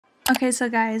Okay, so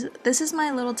guys, this is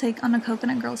my little take on a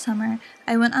coconut girl summer.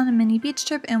 I went on a mini beach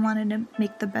trip and wanted to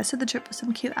make the best of the trip with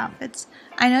some cute outfits.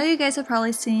 I know you guys have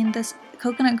probably seen this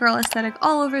coconut girl aesthetic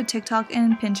all over TikTok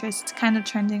and Pinterest. It's kind of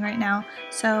trending right now.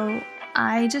 So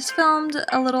I just filmed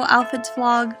a little outfits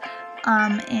vlog,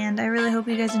 and I really hope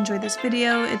you guys enjoyed this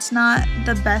video. It's not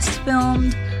the best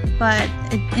filmed, but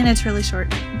and it's really short.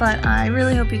 But I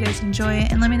really hope you guys enjoy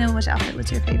it, and let me know which outfit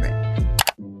was your favorite.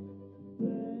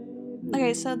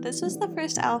 Okay, so this was the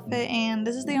first outfit, and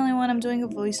this is the only one I'm doing a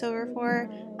voiceover for.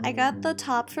 I got the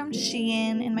top from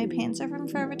Shein, and my pants are from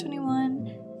Forever 21.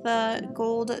 The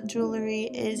gold jewelry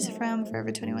is from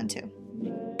Forever 21 too.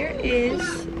 Here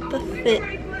is the fit.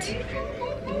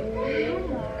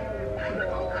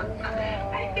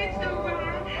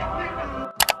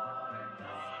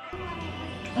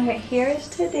 Okay, here's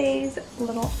today's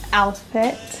little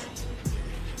outfit.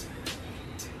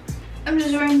 I'm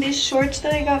just wearing these shorts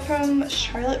that I got from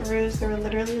Charlotte Russe. They were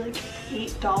literally like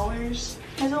 $8.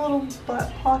 Has a little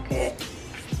butt pocket.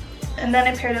 And then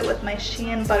I paired it with my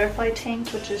Shein butterfly tank,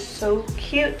 which is so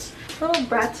cute. Little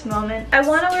Bratz moment. I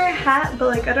want to wear a hat, but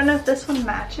like I don't know if this one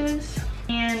matches.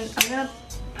 And I'm gonna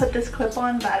put this clip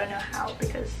on, but I don't know how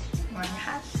because I'm wearing a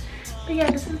hat. But yeah,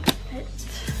 this is the fit.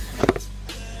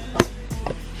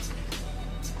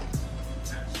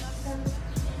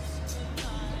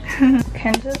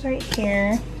 Kenza's right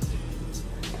here,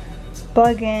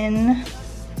 bugging.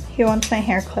 He wants my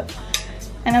hair clip.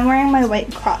 And I'm wearing my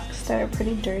white Crocs that are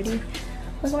pretty dirty.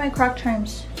 Look at my Croc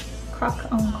charms.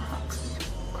 Croc on Crocs.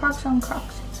 Crocs on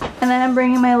Crocs. And then I'm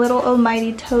bringing my little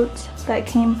almighty totes that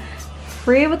came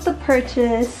free with the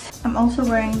purchase. I'm also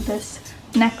wearing this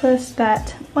necklace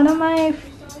that one of my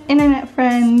internet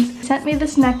friends sent me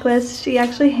this necklace. She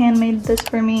actually handmade this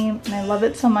for me and I love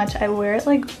it so much. I wear it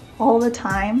like all the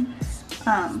time.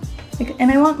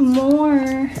 And I want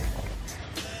more.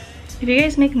 If you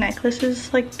guys make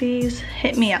necklaces like these,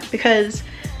 hit me up because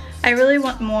I really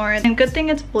want more. And good thing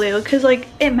it's blue because like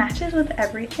it matches with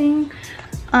everything.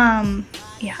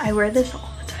 Yeah, I wear this all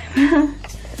the time.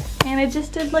 And I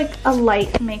just did like a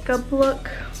light makeup look.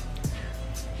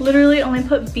 Literally only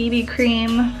put BB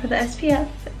cream for the SPF,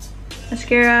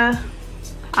 mascara,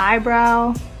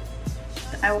 eyebrow.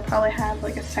 I will probably have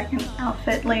like a second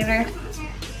outfit later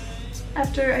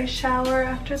after I shower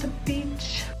after the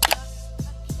beach.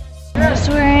 I'm just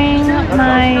wearing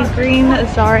my green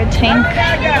Zara tank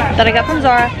that I got from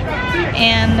Zara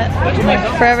and my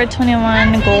Forever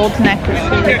 21 gold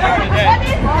necklaces.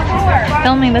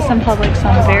 Filming this in public, so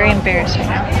I'm very embarrassed right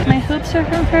now. My hoops are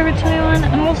from Forever 21.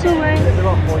 I'm also wearing a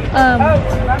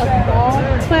ball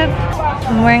clip.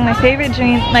 I'm wearing my favorite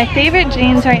jeans. My favorite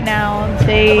jeans right now,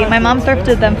 my mom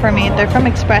thrifted them for me. They're from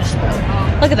Express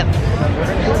though. Look at them.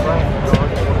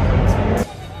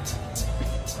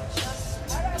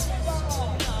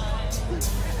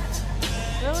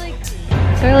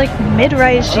 They're like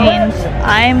mid-rise jeans.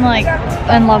 I'm like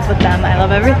in love with them. I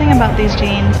love everything about these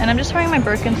jeans. And I'm just wearing my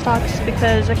Birkenstocks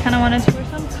because I kind of wanted to wear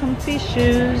some comfy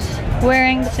shoes.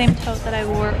 Wearing the same tote that I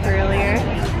wore earlier.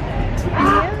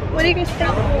 Yeah, what do you guys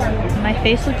think? My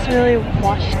face looks really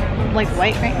washed, like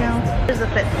white right now. This is the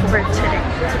fit for today.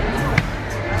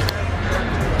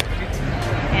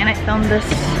 And I filmed this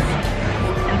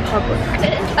in public.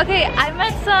 Okay, I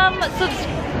met some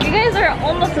you guys are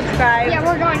almost subscribed. Yeah,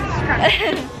 we're going to subscribe.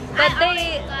 But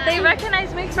they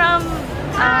recognize me from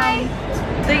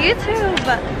the YouTube.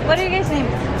 What are you guys'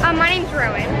 names? My name's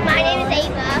Rowan. My name is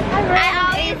Ava. I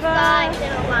always thought they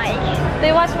were like.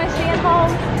 They watch my Shein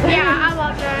hauls. Yeah, I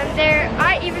love them.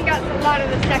 I even got a lot of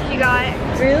the stuff you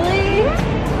got. Really?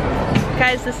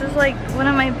 Guys, this is like one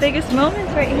of my biggest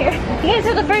moments right here. You guys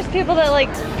are the first people that like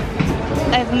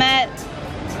I've met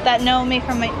that know me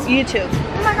from my YouTube.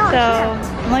 Oh my gosh. So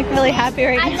I'm like really happy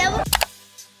right now.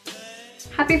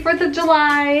 Happy 4th of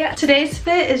July. Today's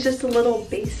fit is just a little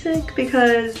basic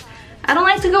because I don't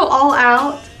like to go all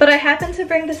out, but I happen to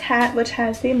bring this hat which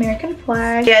has the American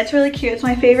flag. Yeah, it's really cute. It's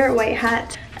my favorite white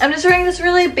hat. I'm just wearing this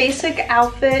really basic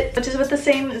outfit, which is with the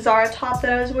same Zara top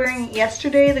that I was wearing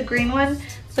yesterday, the green one.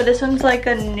 But this one's like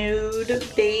a nude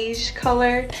beige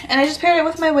color. And I just paired it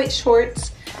with my white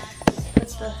shorts.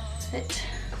 That's the fit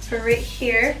for right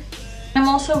here. I'm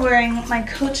also wearing my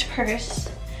Coach purse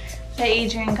that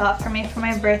Adrian got for me for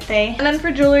my birthday. And then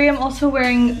for jewelry, I'm also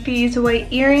wearing these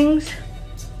white earrings.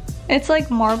 It's like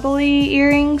marbly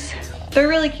earrings. They're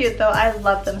really cute though. I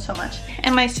love them so much.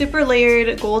 And my super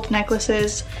layered gold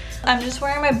necklaces. I'm just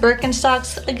wearing my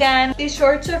Birkenstocks again. These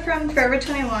shorts are from Forever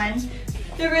 21.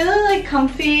 They're really like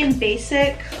comfy and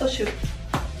basic. Oh shoot.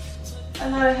 I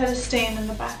thought I had a stain in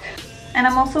the back. And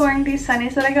I'm also wearing these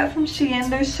sunnies that I got from Shein.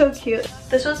 They're so cute.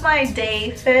 This was my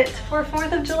day fit for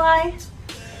 4th of July.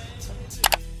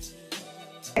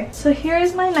 Okay, so here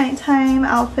is my nighttime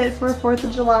outfit for 4th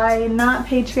of July. Not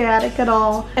patriotic at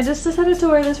all. I just decided to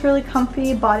wear this really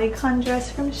comfy bodycon dress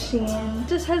from Shein. It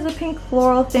just has a pink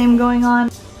floral theme going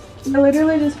on. I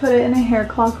literally just put it in a hair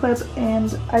claw clip,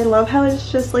 and I love how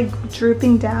it's just like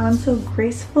drooping down so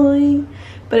gracefully.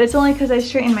 But it's only because I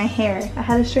straightened my hair. I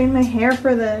had to straighten my hair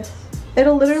for this.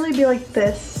 It'll literally be like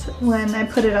this when I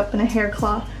put it up in a hair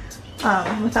claw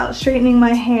without straightening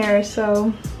my hair,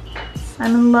 so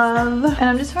I'm in love. And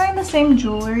I'm just wearing the same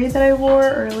jewelry that I wore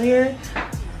earlier.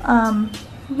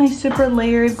 My super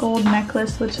layered gold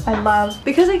necklace, which I love.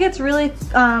 Because it gets really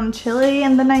chilly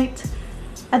in the night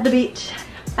at the beach,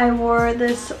 I wore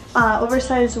this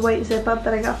oversized white zip up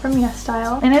that I got from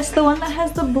YesStyle. And it's the one that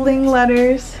has the bling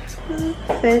letters.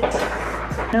 Fit.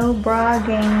 No bra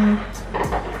gang.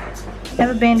 I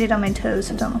have a band-aid on my toes,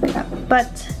 so don't look it up.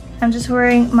 But I'm just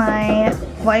wearing my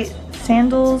white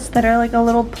sandals that are like a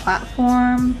little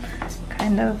platform,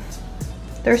 kind of.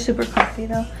 They're super comfy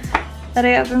though. That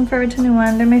I got from Forever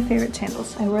 21. They're my favorite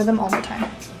sandals. I wear them all the time.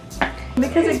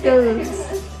 Because it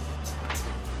goes.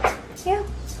 Yeah.